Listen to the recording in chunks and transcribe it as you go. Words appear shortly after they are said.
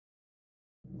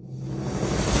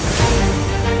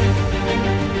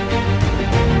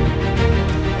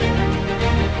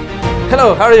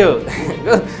Hello, how are you?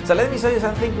 Good. So let me show you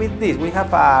something with this. We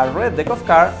have a red deck of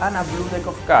cards and a blue deck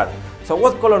of cards. So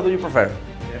what color do you prefer?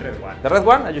 The red one. The red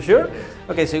one? Are you sure?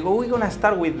 Okay, so we're gonna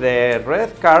start with the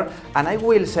red card, and I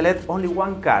will select only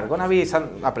one card. Gonna be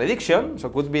a prediction, so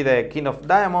could be the King of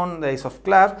Diamond, the Ace of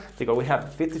Clubs, because we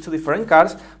have 52 different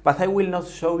cards, but I will not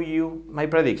show you my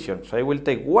prediction. So I will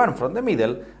take one from the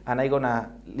middle, and I'm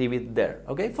gonna leave it there,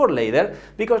 okay, for later,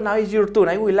 because now it's your turn.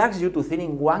 I will ask you to think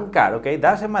in one card, okay?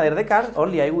 Doesn't matter the card,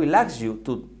 only I will ask you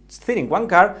to think in one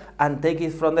card and take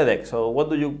it from the deck. So what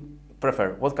do you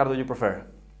prefer? What card do you prefer?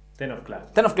 10 of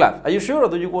clubs. 10 of clubs. Are you sure, or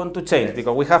do you want to change? Yes.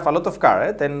 Because we have a lot of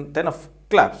cards, 10 of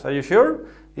clubs. Are you sure?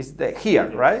 It's here,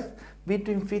 yes. Right?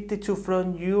 Between 52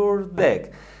 from your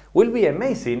deck. Will be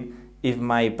amazing if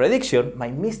my prediction, my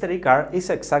mystery card,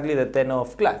 is exactly the 10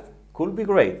 of clubs. Could be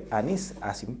great, and it's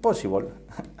as impossible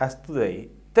as today.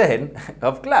 10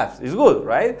 of clubs. It's good,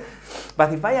 right?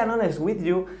 But if I am honest with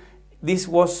you, this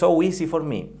was so easy for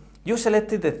me. You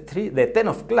selected the 10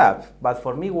 of clubs, but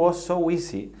for me it was so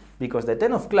easy because the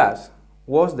 10 of clubs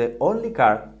was the only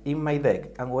card in my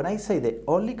deck. And when I say the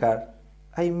only card,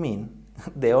 I mean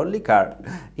the only card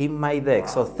in my deck.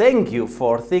 So thank you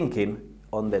for thinking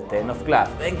on the 10 of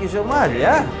clubs. Thank you so much,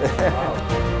 yeah?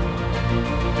 Wow.